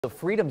The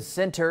Freedom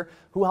Center,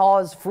 who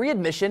has free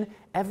admission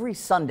every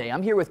Sunday.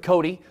 I'm here with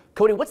Cody.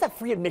 Cody, what's that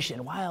free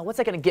admission? Wow, what's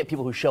that going to get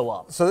people who show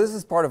up? So this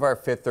is part of our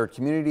Fifth Third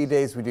Community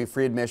Days. We do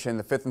free admission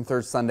the 5th and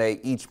 3rd Sunday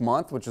each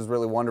month, which is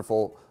really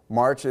wonderful.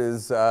 March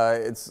is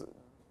it's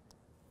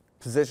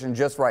positioned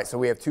just right. So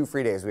we have 2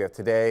 free days. We have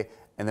today,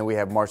 and then we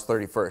have March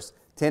 31st,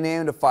 10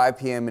 a.m. to 5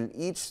 p.m. And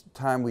each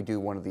time we do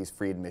one of these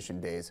free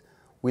admission days,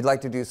 we'd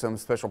like to do some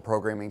special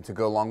programming to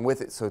go along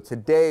with it. So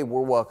today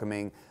we're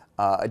welcoming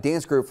a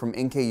dance group from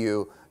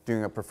NKU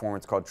doing a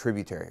performance called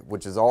Tributary,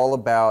 which is all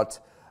about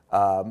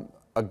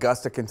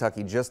Augusta,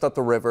 Kentucky, just up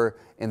the river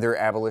in their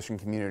abolition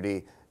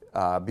community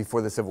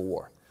before the Civil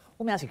War.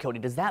 Let me ask you, Cody,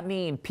 does that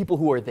mean people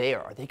who are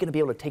there, are they going to be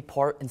able to take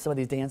part in some of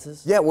these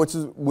dances? Yeah, which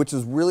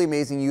is really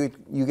amazing.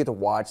 You get to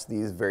watch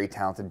these very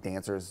talented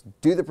dancers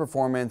do the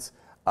performance,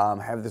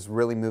 have this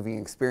really moving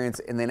experience,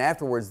 and then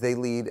afterwards they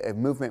lead a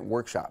movement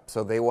workshop.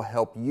 So they will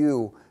help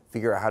you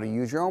figure out how to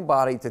use your own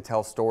body to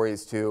tell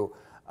stories to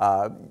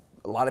a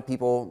lot of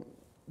people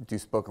do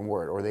spoken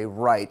word, or they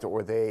write,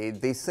 or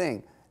they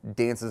sing.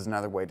 Dance is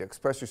another way to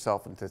express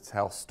yourself and to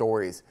tell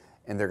stories,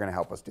 and they're going to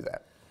help us do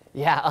that.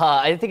 Yeah,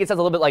 I think it sounds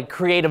a little bit like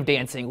creative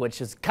dancing, which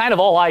is kind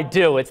of all I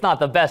do. It's not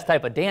the best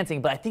type of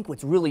dancing, but I think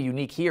what's really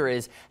unique here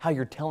is how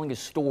you're telling a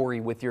story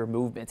with your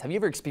movements. Have you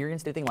ever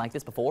experienced anything like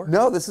this before?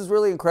 No, this is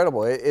really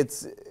incredible.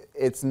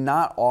 It's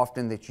not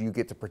often that you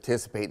get to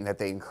participate and that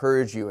they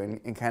encourage you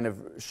and kind of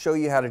show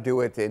you how to do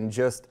it, and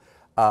just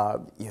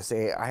you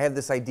say, I have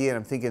this idea and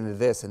I'm thinking of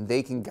this, and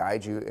they can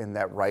guide you in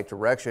that right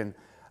direction.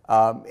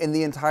 And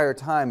the entire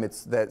time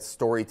it's that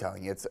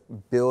storytelling. It's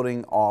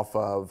building off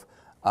of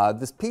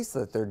this piece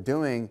that they're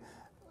doing,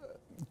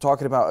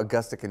 talking about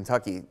Augusta,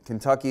 Kentucky.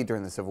 Kentucky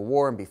during the Civil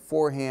War, and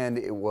beforehand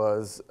it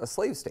was a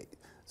slave state.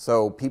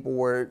 So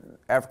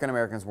African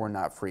Americans were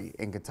not free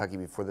in Kentucky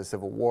before the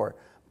Civil War.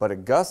 But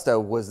Augusta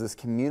was this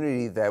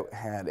community that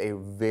had a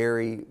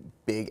very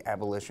big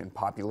abolition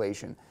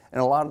population. And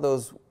a lot of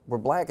those were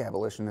black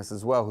abolitionists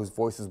as well, whose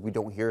voices we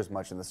don't hear as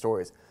much in the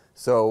stories.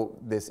 So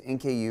this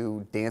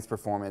NKU dance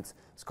performance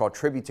is called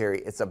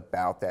Tributary. It's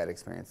about that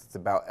experience. It's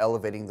about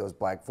elevating those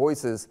black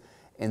voices,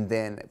 and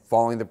then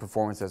following the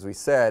performance, as we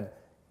said,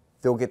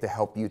 they'll get to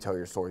help you tell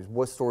your stories.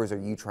 What stories are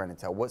you trying to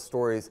tell? What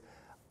stories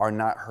are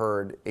not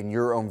heard in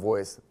your own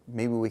voice?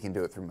 Maybe we can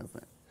do it through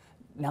movement.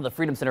 Now, the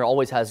Freedom Center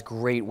always has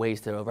great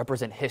ways to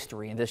represent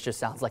history, and this just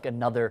sounds like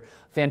another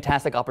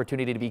fantastic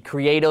opportunity to be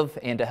creative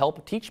and to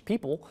help teach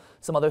people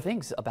some other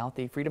things about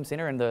the Freedom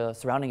Center and the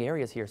surrounding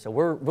areas here. So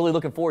we're really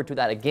looking forward to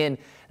that. Again,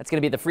 that's going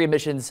to be the free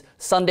admissions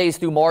Sundays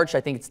through March.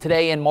 I think it's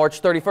today and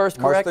March 31st,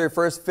 correct? March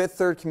 31st, 5th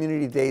Third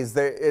Community Days.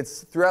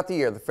 It's throughout the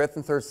year, the 5th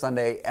and 3rd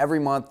Sunday, every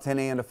month, 10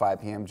 a.m. to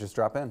 5 p.m. Just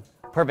drop in.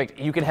 Perfect.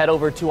 You can head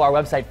over to our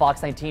website,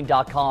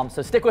 fox19.com.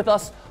 So stick with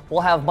us. We'll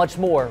have much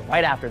more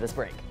right after this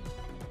break.